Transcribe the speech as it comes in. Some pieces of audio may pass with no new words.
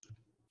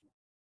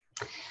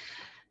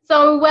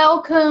So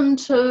welcome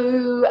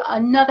to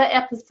another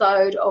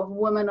episode of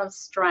Women of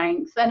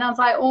Strength. And as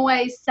I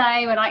always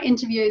say when I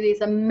interview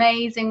these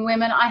amazing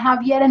women, I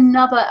have yet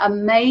another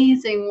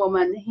amazing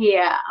woman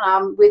here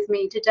with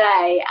me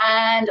today.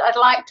 And I'd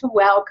like to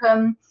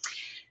welcome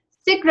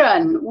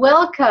Sigrun.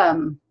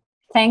 Welcome.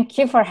 Thank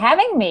you for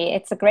having me.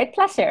 It's a great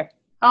pleasure.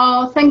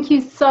 Oh, thank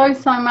you so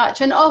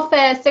much. And off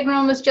air,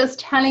 Sigrun was just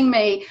telling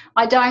me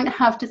I don't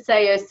have to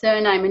say her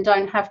surname and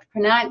don't have to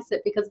pronounce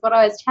it, because what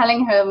I was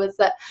telling her was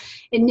that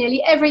in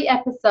nearly every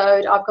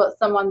episode I've got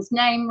someone's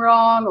name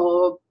wrong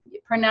or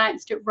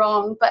pronounced it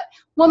wrong. But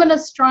Woman of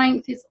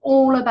Strength is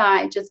all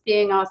about just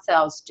being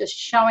ourselves, just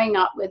showing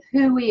up with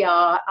who we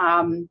are.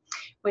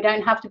 We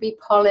don't have to be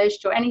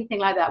polished or anything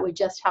like that. We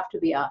just have to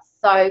be us.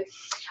 So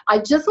I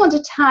just want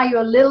to tell you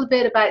a little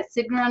bit about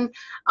Sigrun.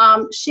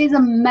 She's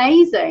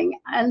amazing.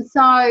 And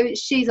so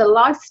she's a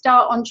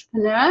lifestyle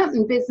entrepreneur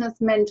and business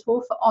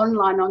mentor for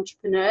online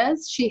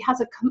entrepreneurs. She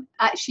has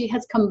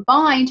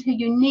combined her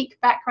unique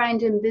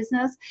background in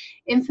business,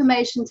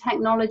 information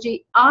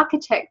technology,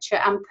 architecture,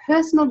 and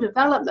personal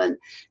development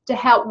to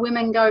help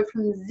women go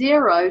from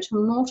zero to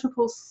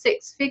multiple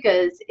six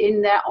figures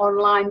in their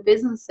online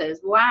businesses.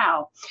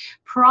 Wow.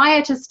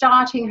 Prior to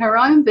starting her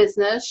own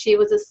business, she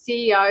was a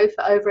CEO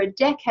for over a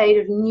decade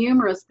of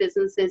numerous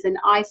businesses in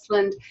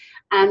Iceland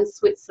and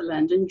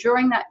Switzerland. And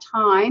during that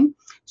time,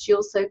 she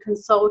also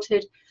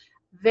consulted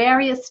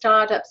various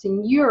startups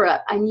in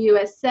Europe and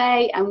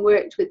USA and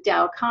worked with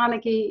Dale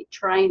Carnegie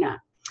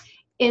Trainer.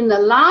 In the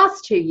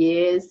last 2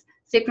 years,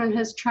 Sigrun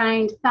has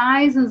trained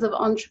thousands of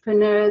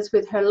entrepreneurs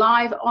with her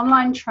live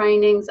online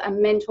trainings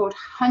and mentored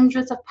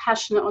hundreds of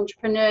passionate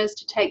entrepreneurs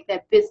to take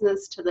their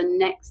business to the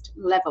next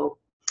level.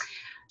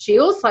 She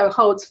also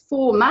holds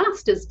 4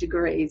 master's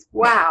degrees.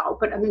 Wow,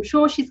 but I'm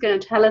sure she's going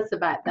to tell us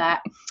about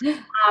that.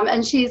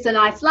 And she's an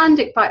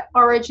Icelandic by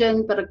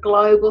origin, but a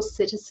global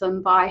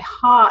citizen by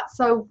heart.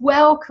 So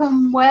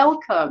welcome.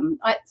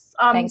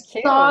 I'm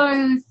so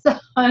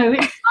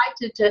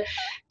excited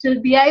to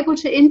be able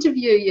to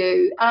interview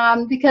you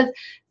because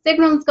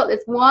Sigrun's got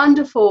this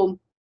wonderful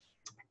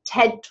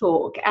TED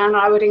Talk, and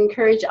I would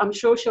encourage, I'm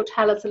sure she'll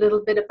tell us a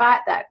little bit about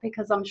that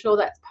because I'm sure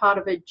that's part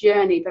of her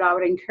journey, but I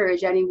would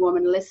encourage any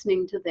woman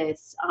listening to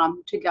this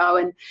to go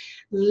and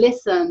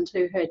listen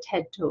to her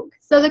TED Talk.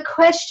 So the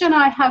question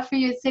I have for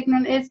you,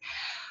 Sigrun, is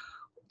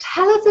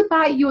tell us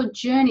about your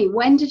journey.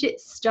 When did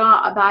it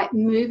start about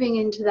moving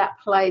into that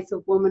place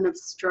of woman of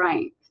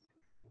strength?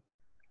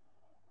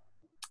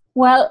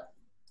 Well,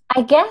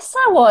 I guess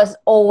I was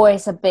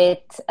always a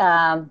bit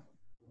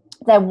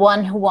the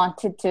one who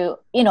wanted to,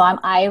 I'm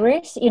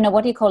Irish,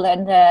 what do you call it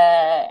in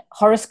the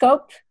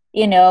horoscope?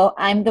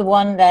 I'm the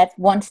one that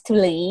wants to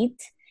lead.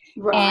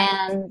 Right.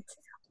 And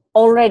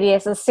already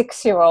as a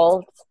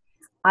 6-year-old,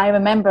 I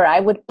remember I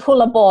would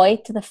pull a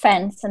boy to the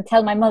fence and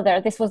tell my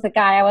mother this was the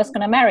guy I was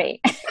going to marry.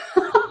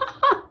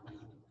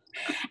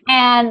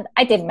 And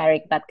I did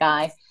marry that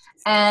guy.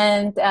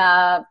 And,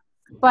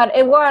 but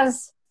it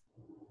was,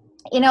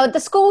 the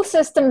school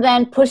system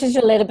then pushes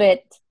you a little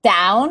bit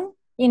down,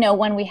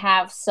 when we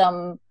have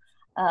some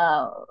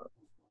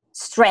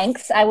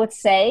strengths, I would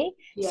say.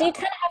 Yeah. So you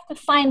kind of have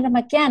to find them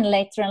again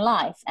later in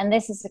life. And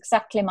this is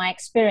exactly my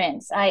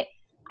experience. I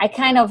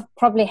kind of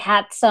probably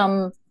had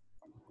some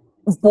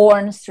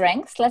born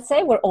strengths, let's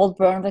say. We're all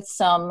born with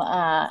some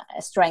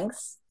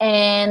strengths.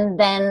 And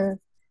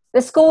then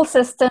the school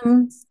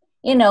system,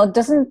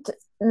 doesn't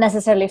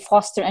necessarily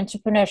foster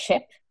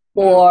entrepreneurship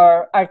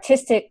or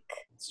artistic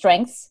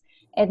strengths.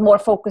 It more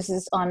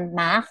focuses on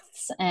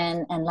maths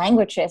and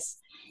languages.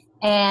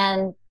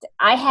 And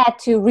I had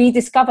to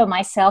rediscover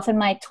myself in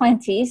my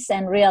 20s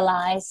and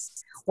realize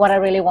what I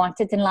really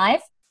wanted in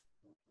life.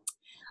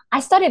 I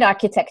studied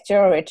architecture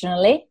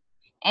originally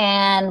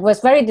and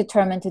was very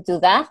determined to do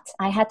that.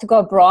 I had to go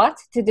abroad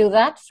to do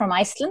that from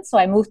Iceland. So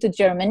I moved to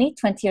Germany,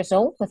 20 years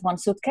old, with 1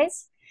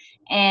 suitcase.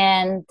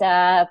 And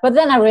but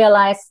then I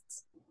realized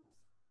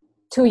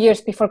 2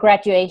 years before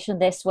graduation,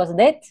 this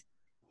wasn't it.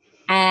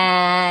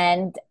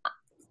 And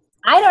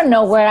I don't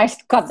know where I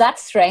got that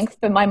strength,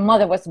 but my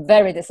mother was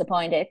very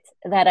disappointed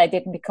that I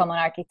didn't become an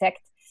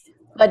architect.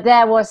 But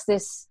there was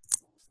this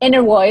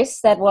inner voice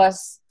that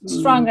was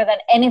stronger than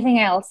anything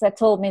else that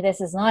told me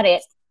this is not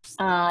it.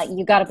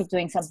 You got to be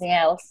doing something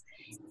else.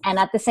 And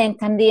at the same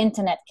time, the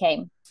internet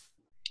came.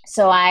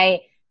 So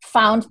I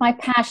found my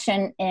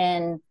passion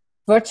in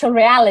virtual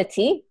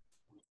reality,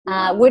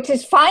 which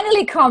is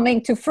finally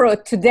coming to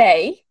fruit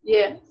today.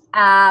 Yeah.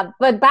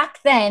 But back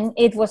then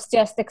it was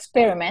just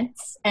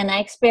experiments, and I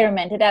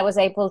experimented. I was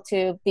able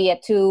to be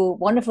at 2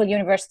 wonderful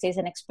universities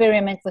and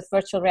experiment with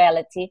virtual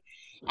reality.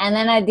 And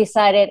then I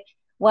decided,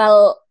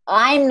 well,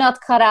 I'm not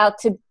cut out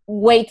to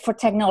wait for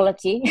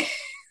technology.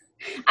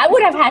 I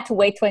would have had to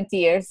wait 20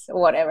 years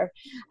or whatever.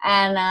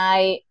 And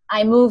I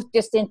moved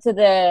just into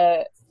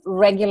the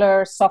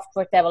regular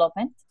software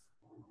development.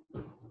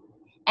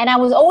 And I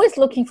was always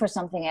looking for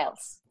something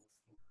else.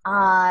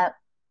 And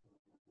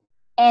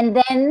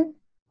then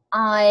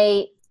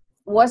I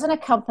was in a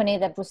company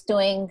that was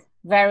doing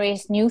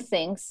various new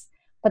things,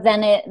 But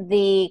then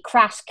the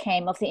crash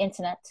came of the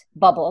internet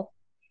bubble,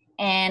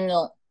 and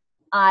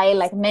I,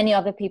 like many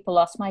other people,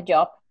 lost my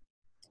job.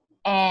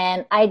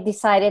 And I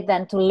decided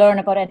then to learn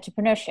about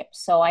entrepreneurship.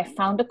 So I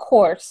found a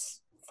course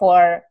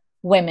for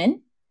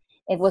women.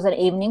 It was an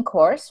evening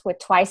course with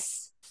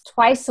twice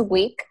a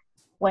week,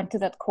 went to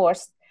that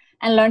course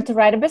and learned to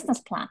write a business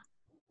plan.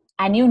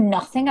 I knew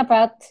nothing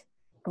about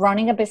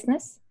running a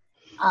business.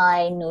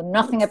 I knew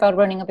nothing about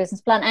running a business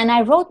plan. And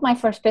I wrote my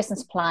first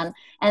business plan,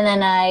 and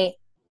then I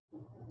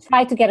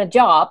tried to get a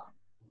job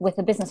with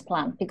a business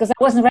plan because I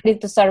wasn't ready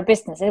to start a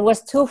business. It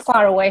was too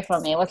far away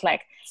from me. It was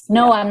like,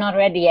 no, I'm not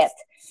ready yet.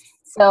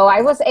 So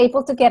I was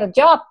able to get a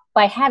job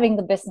by having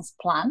the business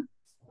plan.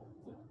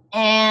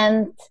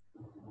 And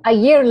a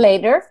year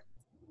later,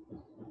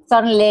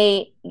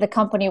 suddenly the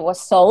company was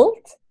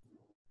sold.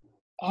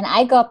 And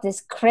I got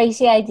this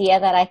crazy idea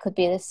that I could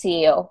be the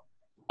CEO.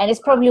 And it's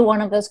probably one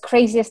of those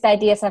craziest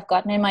ideas I've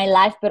gotten in my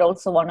life, but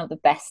also one of the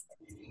best.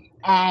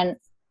 And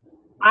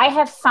I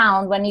have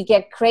found when you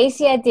get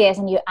crazy ideas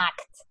and you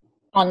act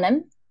on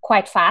them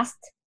quite fast,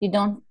 you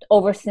don't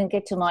overthink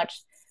it too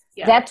much.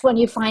 Yeah. That's when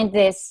you find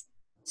this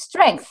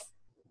strength,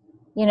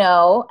 and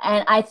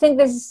I think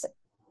this is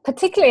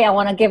particularly, I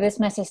want to give this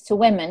message to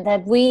women,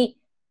 that we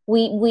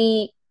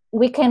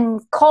can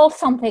call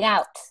something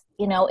out,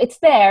 it's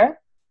there,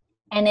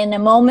 and in a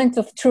moment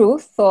of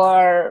truth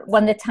or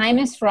when the time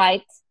is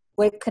right,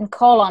 we can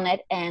call on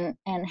it and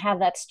have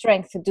that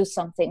strength to do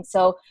something.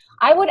 So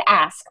I would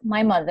ask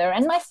my mother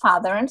and my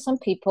father and some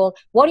people,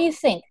 what do you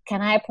think?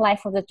 Can I apply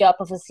for the job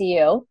of a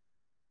CEO?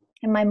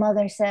 And my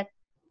mother said,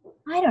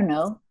 I don't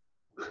know.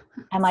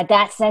 And my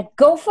dad said,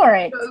 go for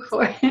it. Go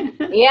for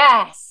it.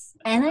 Yes.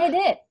 And I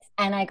did.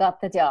 And I got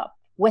the job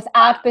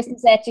without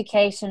business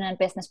education and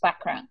business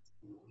background.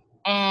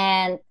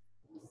 And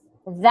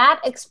that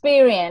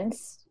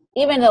experience,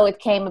 even though it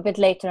came a bit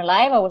later in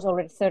life, I was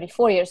already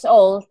 34 years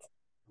old.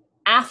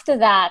 After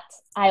that,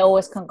 I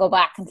always can go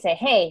back and say,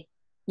 hey,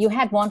 you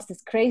had once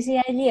this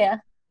crazy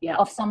idea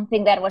of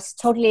something that was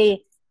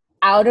totally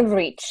out of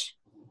reach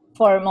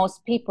for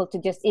most people to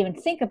just even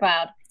think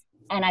about.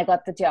 And I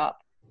got the job.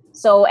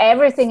 So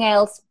everything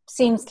else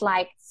seems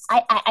like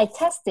I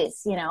test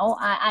this,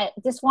 I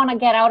just want to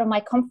get out of my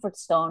comfort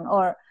zone,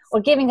 or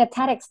giving a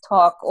TEDx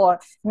talk, or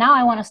now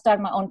I want to start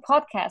my own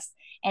podcast.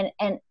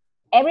 And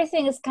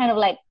everything is kind of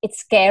like, it's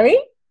scary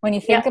when you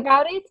think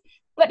about it,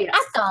 but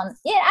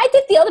I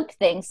did the other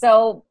thing.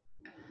 So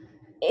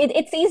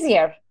it's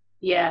easier.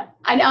 Yeah,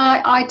 and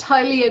I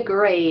totally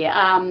agree.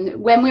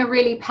 When we're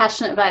really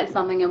passionate about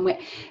something, and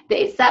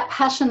it's that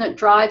passion that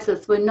drives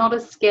us, we're not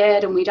as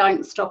scared and we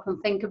don't stop and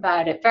think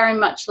about it. Very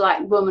much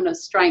like Woman of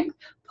Strength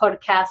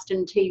podcast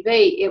and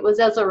TV. It was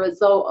as a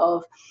result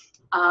of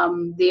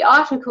the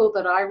article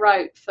that I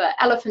wrote for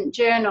Elephant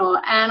Journal,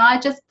 and I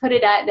just put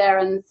it out there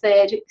and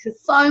said, because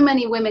so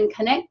many women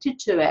connected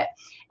to it.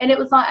 And it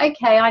was like,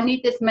 okay, I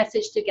need this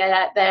message to get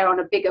out there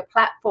on a bigger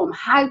platform.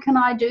 How can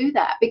I do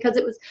that? Because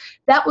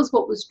that was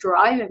what was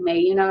driving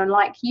me, and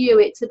like you,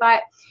 it's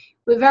about,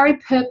 we're very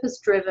purpose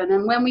driven.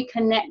 And when we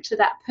connect to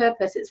that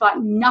purpose, it's like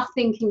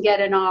nothing can get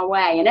in our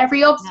way. And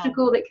every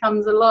obstacle that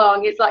comes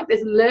along, it's like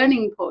this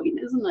learning point,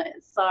 isn't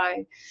it?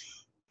 So.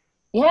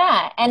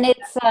 Yeah. And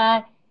it's,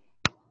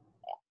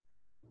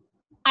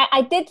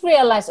 I did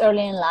realize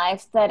early in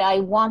life that I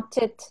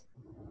wanted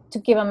to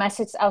give a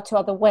message out to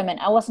other women.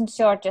 I wasn't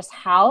sure just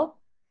how.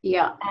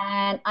 Yeah.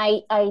 And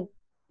I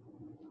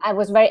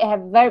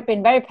have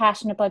been very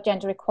passionate about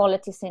gender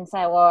equality since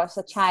I was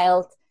a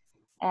child,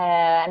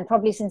 and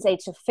probably since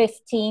age of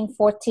 15,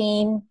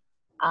 14.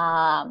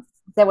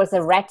 There was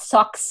a Red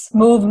Sox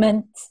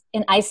movement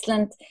in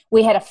Iceland.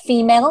 We had a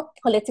female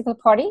political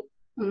party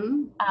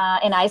in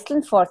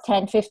Iceland for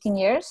 10, 15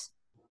 years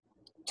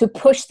to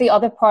push the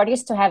other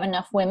parties to have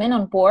enough women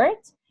on board.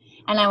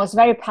 And I was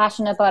very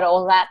passionate about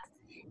all that.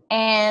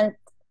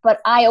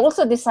 But I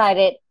also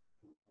decided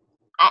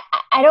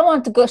I don't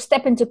want to go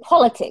step into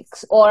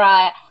politics, or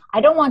I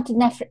don't want to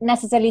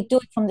necessarily do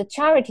it from the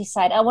charity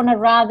side. I want to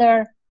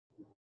rather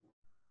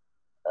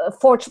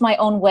forge my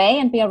own way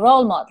and be a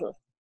role model.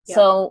 Yeah.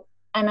 So,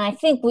 and I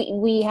think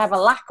we have a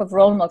lack of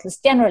role models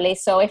generally.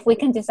 So if we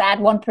can just add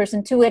one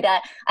person to it,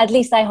 at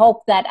least I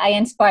hope that I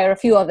inspire a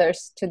few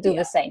others to do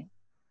the same.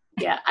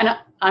 Yeah, and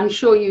I'm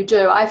sure you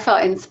do. I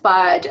felt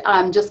inspired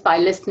just by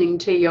listening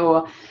to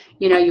your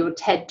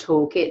TED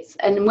talk.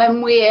 And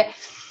when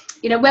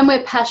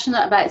we're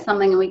passionate about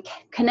something and we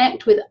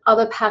connect with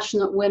other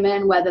passionate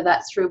women, whether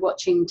that's through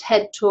watching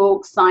TED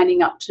talks,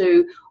 signing up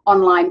to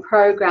online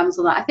programs,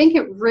 or that, I think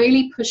it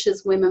really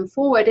pushes women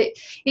forward.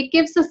 It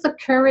gives us the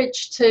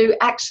courage to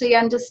actually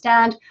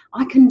understand,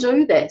 I can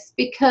do this,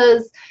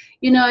 because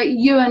you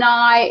and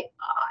I,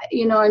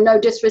 no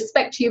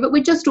disrespect to you, but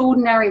we're just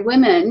ordinary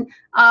women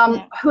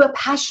who are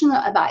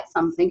passionate about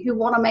something, who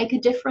want to make a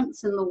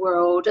difference in the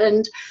world,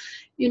 and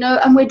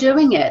we're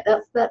doing it.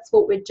 That's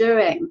what we're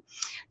doing.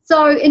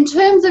 So in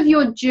terms of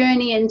your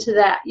journey into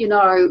that,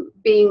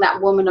 being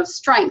that woman of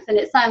strength, and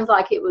it sounds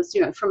like it was,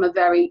 from a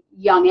very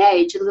young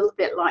age, a little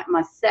bit like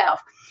myself,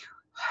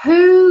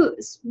 who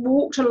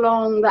walked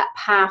along that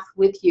path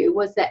with you?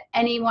 Was there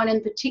anyone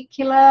in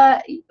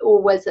particular,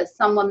 or was there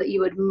someone that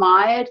you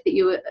admired, that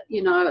you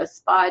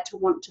aspired to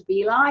want to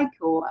be like?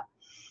 Or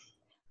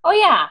oh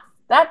yeah,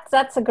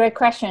 that's a great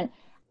question.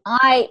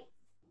 I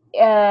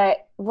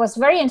was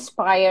very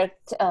inspired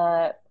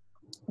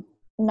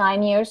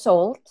 9 years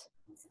old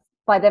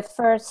by the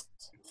first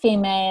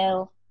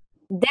female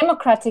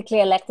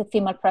democratically elected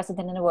female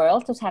president in the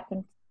world, which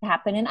happened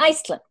in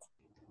Iceland.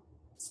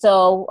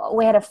 So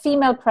we had a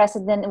female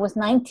president. It was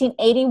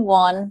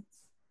 1981.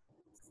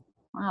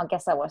 I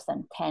guess I was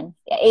then 10.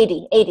 Yeah,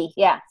 80.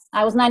 Yeah,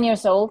 I was 9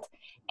 years old.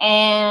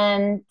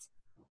 And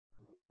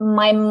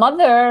my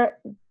mother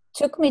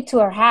took me to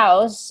her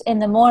house in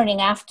the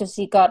morning after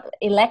she got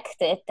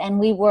elected. And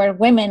we were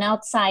women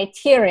outside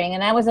cheering.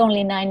 And I was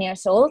only 9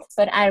 years old.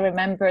 But I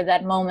remember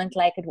that moment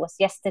like it was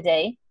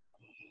yesterday.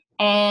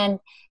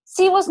 And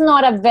she was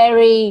not a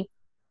very,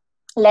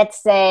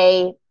 let's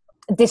say,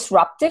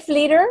 disruptive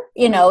leader.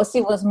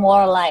 She was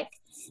more like,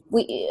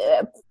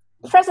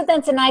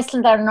 presidents in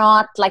Iceland are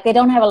not like, they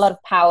don't have a lot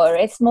of power.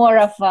 It's more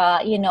of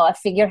a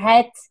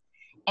figurehead,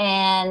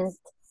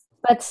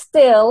 but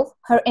still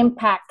her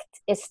impact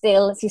is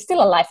she's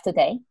still alive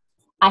today.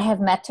 I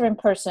have met her in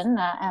person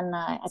and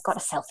I got a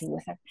selfie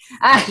with her.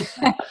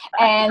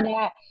 And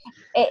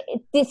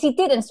she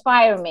did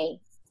inspire me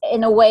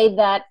in a way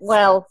that,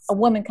 well, a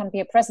woman can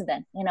be a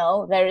president.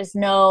 There is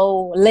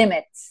no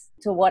limits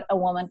to what a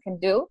woman can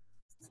do.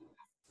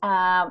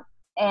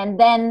 And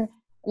then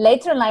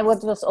later in life,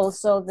 was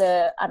also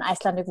an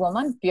Icelandic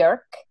woman, Björk,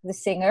 the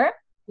singer.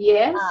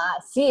 Yes.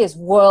 She is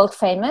world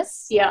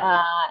famous.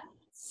 Yeah.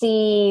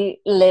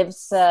 She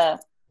lives, my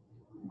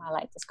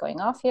light is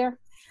going off here.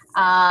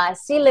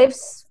 She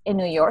lives in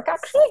New York,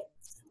 actually.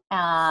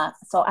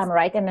 So I'm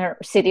right in her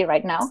city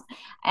right now.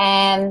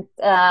 And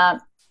I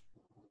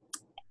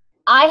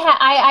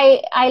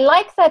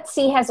like that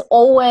she has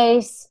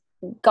always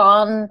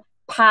gone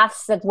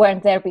paths that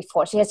weren't there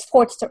before. She has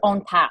forged her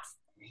own path.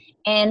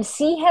 And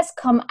she has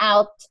come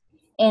out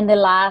in the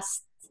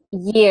last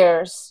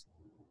years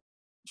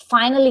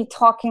finally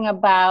talking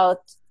about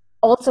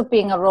also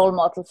being a role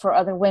model for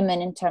other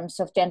women in terms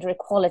of gender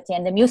equality.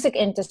 And the music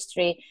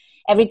industry,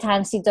 every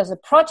time she does a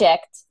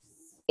project,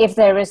 if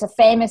there is a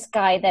famous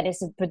guy that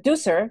is a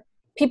producer,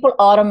 people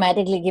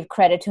automatically give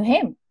credit to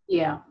him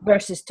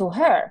versus to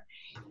her.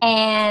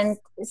 And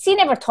she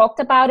never talked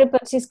about it,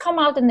 but she's come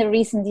out in the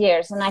recent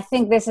years. And I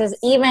think this has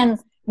even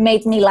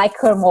made me like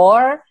her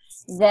more,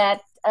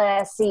 that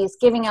she's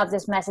giving out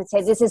this message,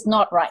 say, this is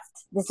not right.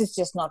 This is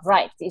just not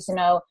right.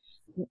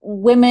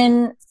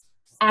 Women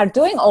are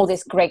doing all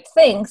these great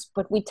things,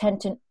 but we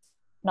tend to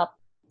not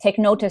take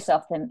notice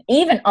of them,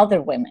 even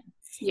other women.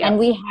 Yeah. And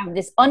we have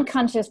this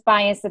unconscious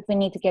bias that we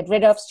need to get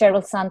rid of.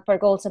 Sheryl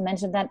Sandberg also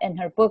mentioned that in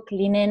her book,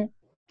 Lean In.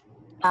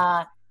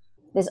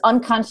 This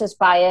unconscious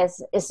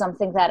bias is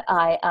something that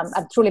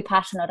I'm truly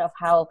passionate of,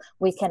 how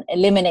we can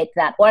eliminate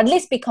that, or at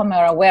least become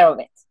more aware of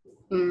it.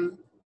 Mm.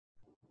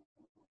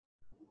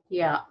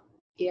 Yeah.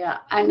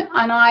 And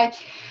I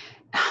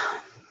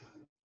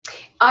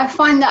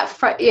find that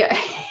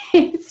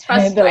it's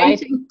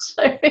frustrating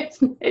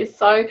too. It's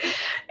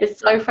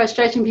so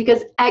frustrating,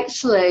 because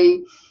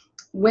actually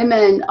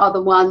women are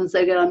the ones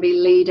that are going to be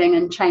leading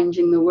and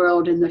changing the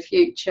world in the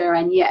future.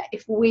 And yet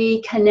if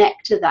we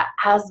connect to that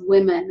as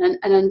women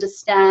and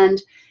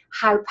understand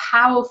how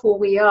powerful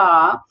we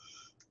are,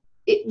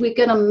 we're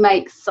going to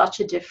make such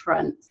a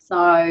difference.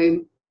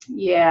 So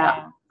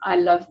yeah, I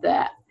love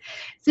that.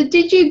 So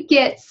did you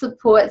get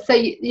support? So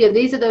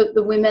these are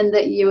the women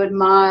that you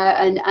admire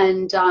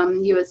and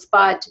you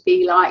aspired to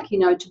be like,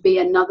 to be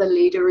another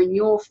leader in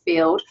your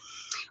field.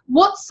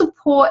 What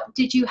support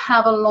did you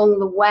have along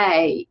the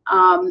way,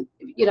 from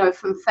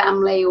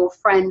family or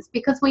friends?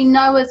 Because we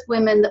know as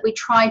women that we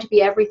try to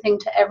be everything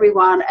to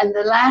everyone, and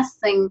the last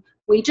thing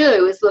we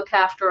do is look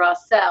after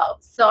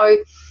ourselves. So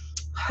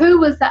who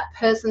was that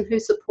person who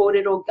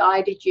supported or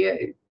guided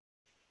you?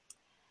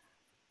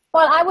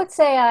 Well, I would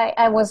say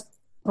I was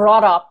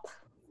brought up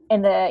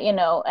in the,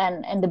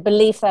 and the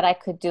belief that I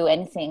could do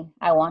anything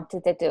I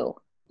wanted to do.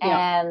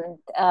 Yeah. And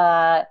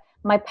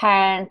my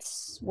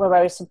parents were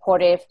very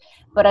supportive,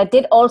 but I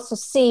did also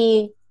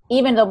see,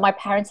 even though my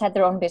parents had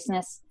their own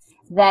business,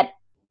 that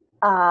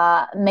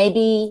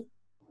maybe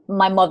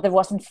my mother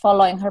wasn't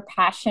following her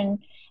passion.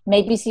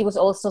 Maybe she was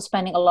also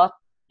spending a lot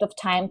of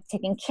time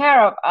taking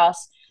care of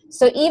us.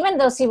 So even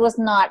though she was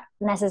not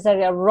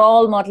necessarily a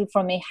role model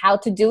for me how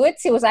to do it,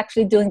 she was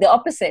actually doing the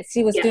opposite.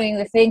 She was doing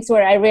the things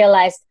where I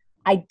realized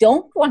I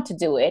don't want to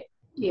do it.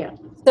 Yeah.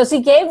 So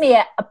she gave me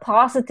a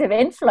positive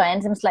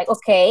influence and was like,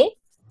 okay,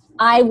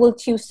 I will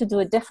choose to do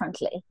it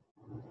differently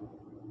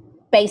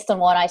based on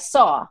what I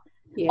saw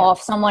of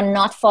someone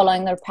not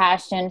following their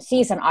passion.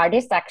 She's an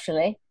artist,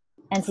 actually,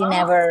 and she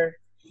never,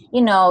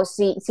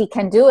 she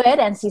can do it,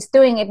 and she's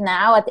doing it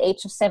now at the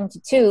age of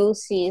 72.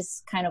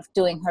 She's kind of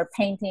doing her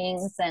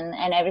paintings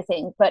and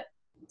everything, but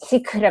she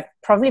could have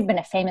probably been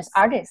a famous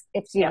artist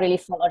if she really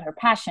followed her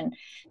passion.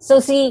 So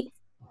she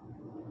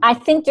I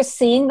think just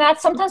seeing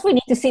that, sometimes we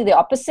need to see the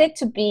opposite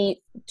to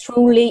be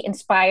truly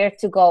inspired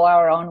to go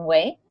our own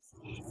way.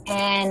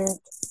 And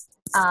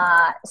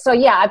so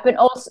yeah, I've been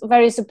also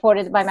very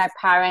supported by my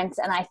parents,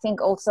 and I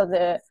think also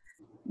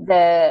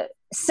the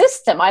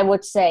system, I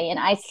would say, in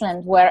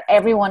Iceland, where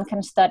everyone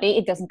can study.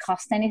 It doesn't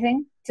cost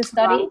anything to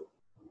study.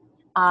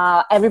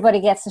 Everybody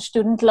gets a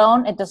student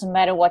loan. It doesn't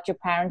matter what your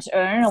parents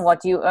earn or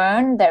what you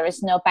earn. There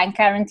is no bank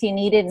guarantee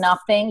needed,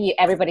 nothing.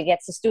 Everybody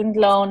gets a student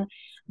loan.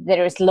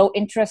 There is low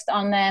interest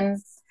on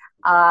them.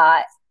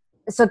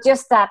 So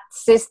just that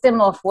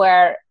system of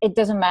where it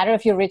doesn't matter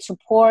if you're rich or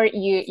poor,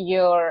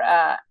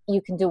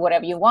 you can do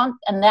whatever you want.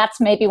 And that's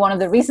maybe one of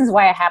the reasons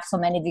why I have so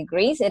many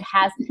degrees. It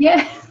has,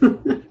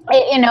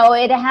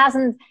 it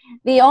hasn't,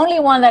 the only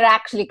one that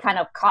actually kind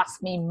of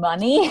cost me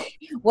money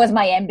was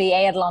my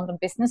MBA at London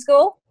Business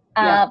School.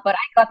 But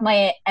I got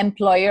my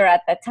employer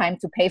at that time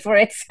to pay for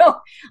it. So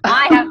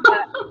I have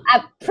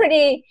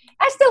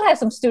I still have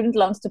some student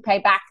loans to pay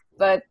back,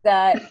 but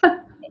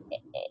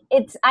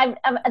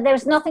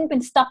there's nothing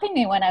been stopping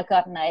me when I've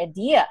got an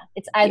idea.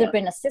 It's either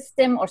been a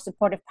system or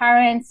supportive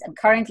parents, and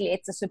currently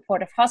it's a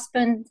supportive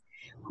husband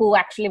who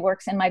actually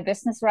works in my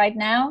business right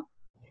now.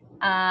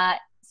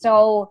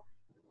 So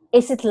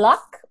is it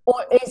luck,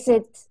 or is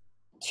it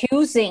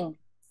choosing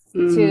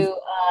to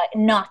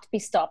not be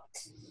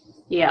stopped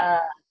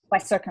by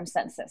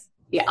circumstances?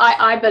 Yeah,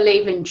 I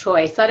believe in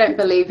choice. I don't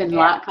believe in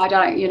luck. I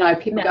don't,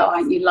 people go,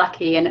 aren't you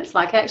lucky? And it's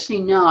like,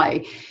 actually,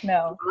 no.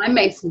 I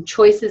made some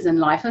choices in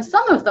life, and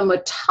some of them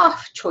were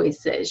tough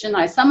choices.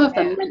 Some of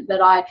them meant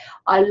that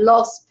I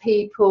lost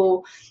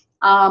people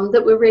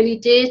that were really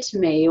dear to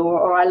me,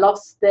 or I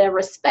lost their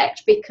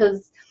respect,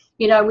 because,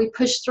 we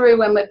push through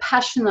when we're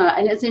passionate.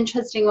 And it's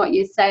interesting what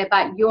you say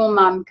about your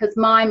mum, because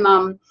my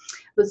mum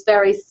was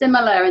very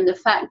similar in the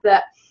fact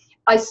that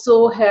I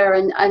saw her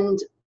and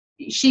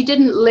she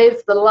didn't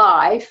live the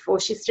life, or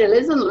she still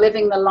isn't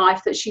living the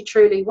life that she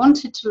truly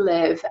wanted to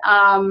live.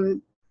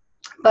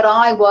 But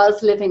I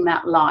was living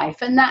that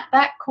life, and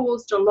that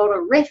caused a lot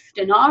of rift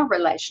in our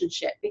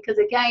relationship, because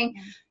again,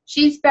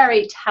 she's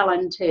very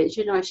talented,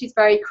 she's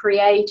very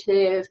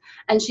creative,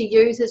 and she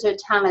uses her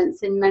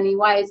talents in many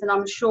ways. And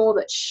I'm sure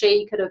that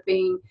she could have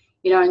been,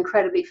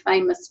 incredibly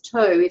famous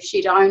too, if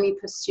she'd only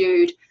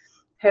pursued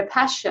her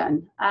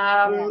passion.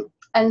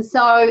 And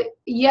so,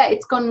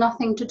 it's got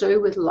nothing to do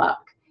with luck.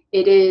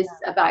 It is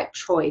about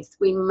choice.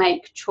 We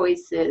make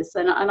choices.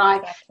 And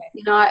I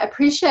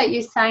appreciate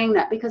you saying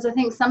that, because I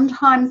think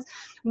sometimes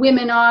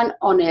women aren't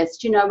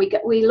honest.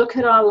 We look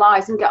at our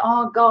lives and go,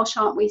 oh gosh,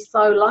 aren't we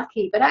so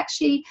lucky? But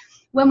actually,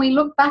 when we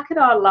look back at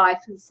our life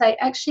and say,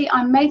 actually,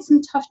 I made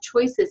some tough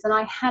choices and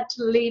I had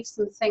to leave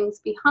some things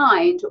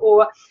behind,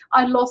 or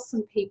I lost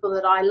some people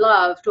that I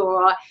loved,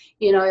 or, I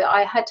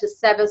had to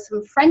sever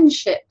some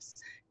friendships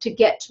to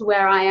get to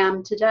where I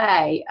am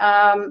today.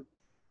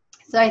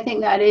 So I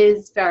think that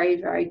is very,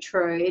 very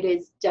true. It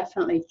is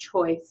definitely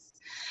choice.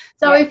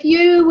 So if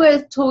you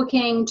were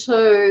talking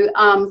to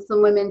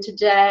some women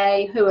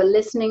today who are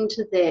listening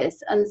to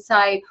this and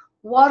say,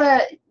 what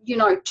are,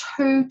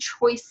 2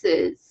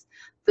 choices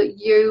that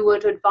you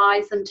would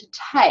advise them to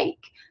take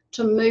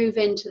to move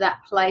into that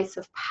place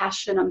of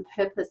passion and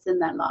purpose in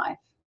their life?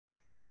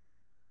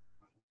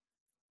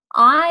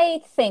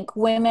 I think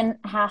women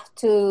have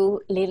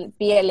to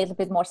be a little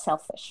bit more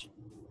selfish.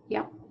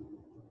 Yeah.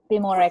 Be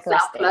more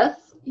egoistic.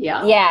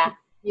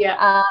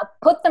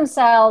 Put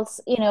themselves,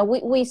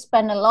 we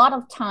spend a lot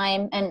of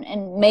time,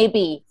 and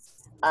maybe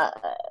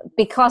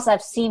because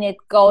I've seen it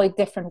go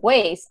different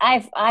ways,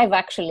 I've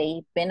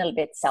actually been a little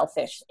bit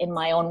selfish in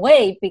my own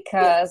way,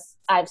 because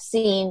I've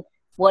seen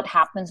what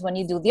happens when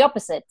you do the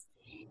opposite.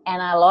 And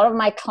a lot of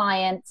my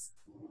clients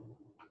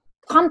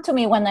come to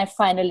me when they're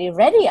finally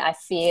ready, I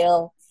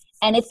feel,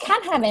 and it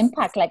can have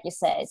impact, like you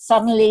said.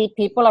 Suddenly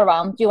people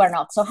around you are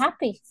not so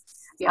happy.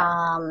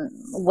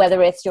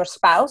 Whether it's your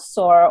spouse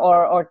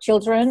or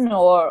children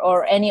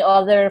or any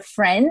other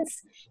friends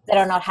that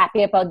are not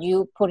happy about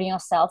you putting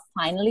yourself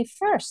finally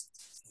first.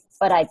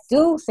 But I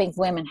do think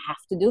women have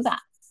to do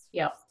that.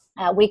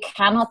 We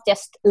cannot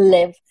just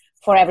live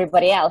for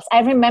everybody else.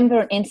 I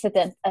remember an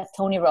incident at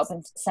Tony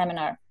Robbins'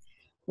 seminar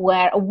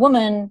where a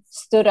woman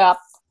stood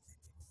up.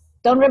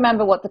 Don't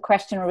remember what the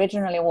question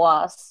originally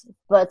was,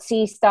 but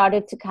she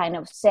started to kind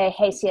of say,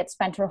 hey, she had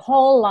spent her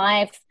whole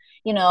life,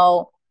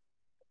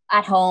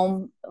 at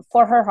home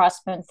for her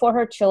husband, for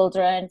her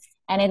children,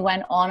 and it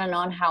went on and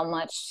on how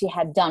much she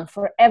had done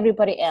for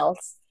everybody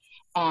else.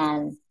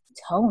 And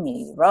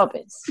Tony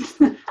Robbins,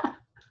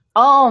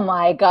 oh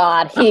my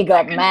God, he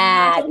got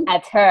mad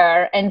at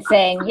her and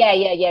saying,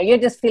 you're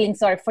just feeling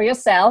sorry for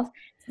yourself.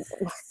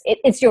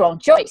 It's your own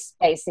choice,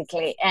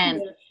 basically.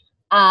 And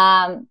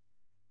I'm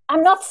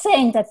not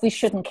saying that we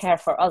shouldn't care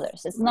for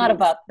others. It's not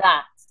about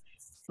that.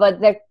 But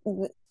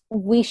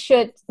we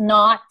should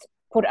not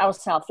put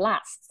ourselves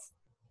last.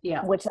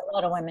 Which a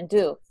lot of women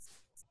do.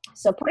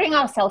 So putting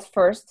ourselves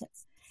first,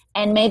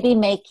 and maybe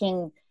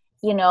making,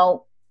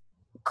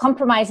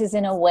 compromises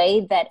in a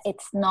way that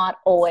it's not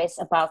always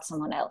about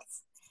someone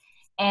else.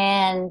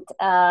 And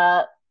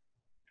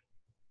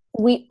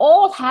we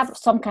all have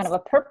some kind of a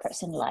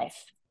purpose in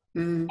life,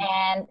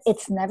 and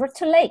it's never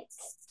too late.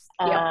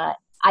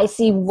 I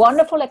see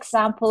wonderful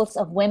examples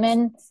of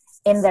women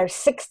in their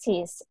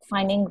 60s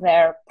finding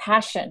their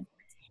passion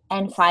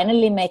and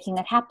finally making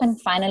it happen,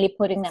 finally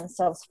putting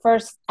themselves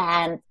first,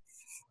 and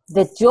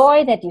the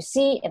joy that you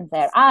see in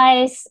their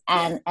eyes,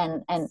 and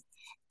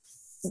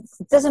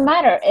it doesn't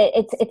matter.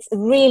 It's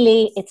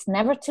really, it's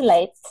never too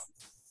late,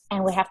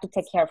 and we have to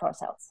take care of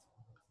ourselves.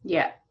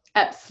 Yeah,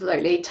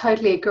 absolutely.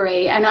 Totally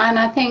agree. And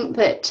I think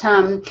that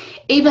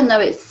even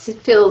though it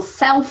feels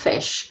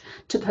selfish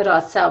to put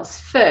ourselves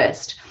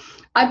first,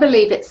 I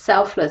believe it's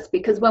selfless,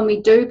 because when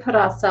we do put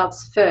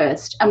ourselves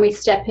first and we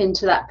step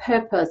into that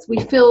purpose, we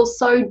feel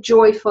so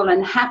joyful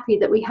and happy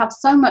that we have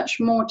so much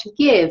more to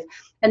give.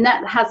 And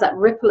that has that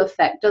ripple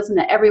effect, doesn't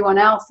it? Everyone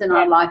else in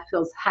our life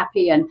feels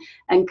happy and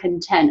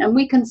content. And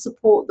we can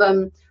support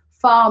them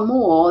far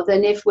more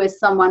than if we're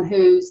someone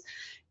who's,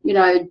 you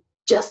know,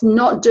 just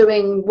not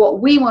doing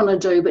what we want to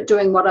do, but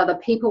doing what other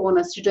people want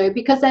us to do,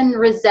 because then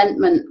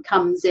resentment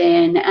comes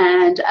in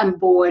and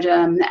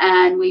boredom,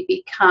 and we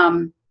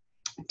become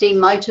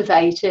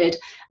demotivated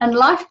and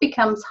life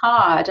becomes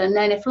hard. And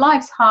then if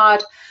life's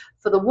hard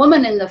for the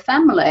woman in the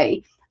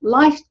family,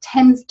 life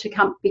tends to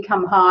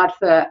become hard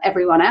for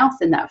everyone else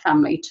in that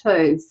family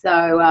too.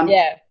 So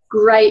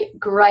great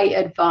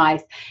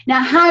advice.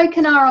 Now, how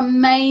can our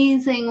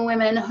amazing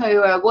women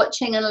who are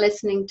watching and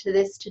listening to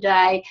this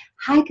today,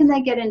 how can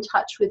they get in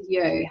touch with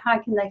you? How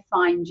can they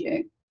find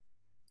you?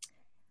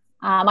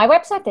 My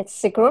website is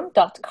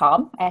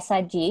sigrun.com,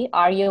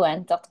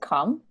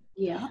 sigrun.com.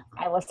 Yeah,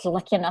 I was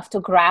lucky enough to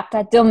grab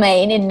that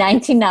domain in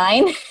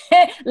 99,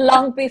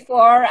 long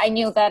before I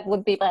knew that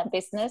would be my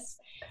business.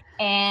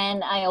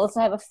 And I also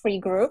have a free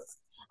group,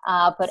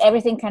 but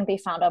everything can be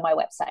found on my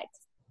website.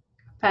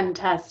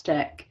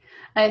 Fantastic.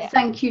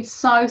 Thank you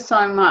so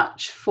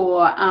much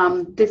for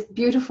this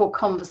beautiful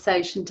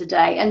conversation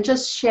today and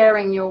just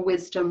sharing your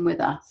wisdom with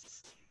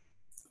us.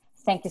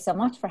 Thank you so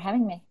much for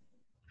having me.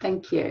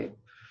 Thank you.